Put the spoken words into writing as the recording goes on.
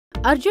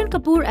Arjun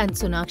Kapoor and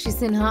Sonakshi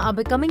Sinha are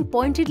becoming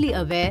pointedly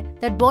aware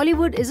that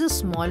Bollywood is a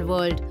small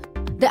world.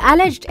 The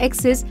alleged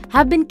exes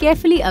have been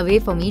carefully away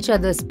from each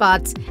other's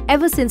paths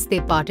ever since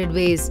they parted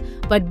ways.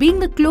 But being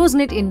the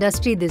close-knit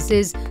industry this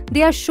is,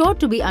 they are sure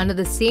to be under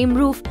the same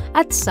roof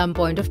at some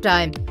point of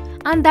time.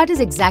 And that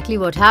is exactly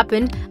what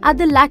happened at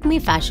the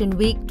Lakme Fashion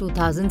Week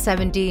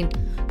 2017.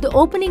 The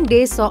opening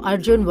day saw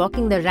Arjun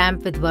walking the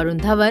ramp with Varun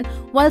Dhawan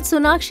while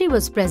Sonakshi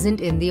was present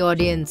in the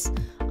audience.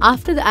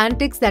 After the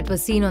antics that were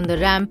seen on the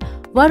ramp,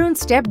 Varun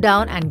stepped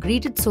down and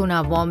greeted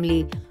Sona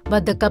warmly.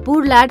 But the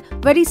Kapoor lad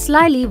very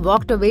slyly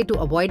walked away to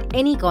avoid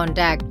any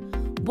contact.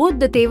 Both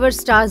the Tevar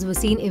stars were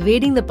seen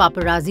evading the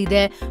paparazzi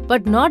there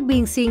but not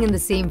being seen in the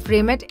same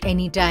frame at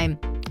any time.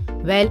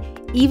 Well,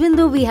 even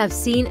though we have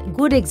seen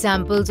good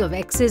examples of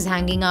exes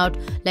hanging out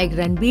like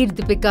Ranbir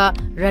Deepika,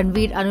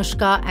 Ranveer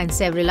Anushka and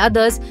several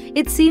others,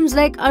 it seems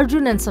like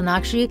Arjun and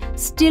Sonakshi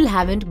still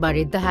haven't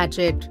buried the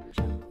hatchet.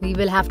 We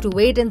will have to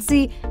wait and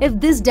see if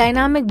this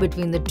dynamic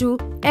between the two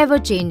ever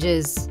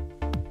changes.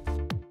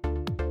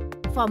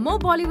 For more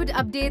Bollywood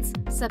updates,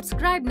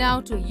 subscribe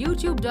now to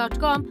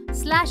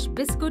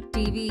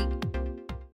youtube.com/biscuittv.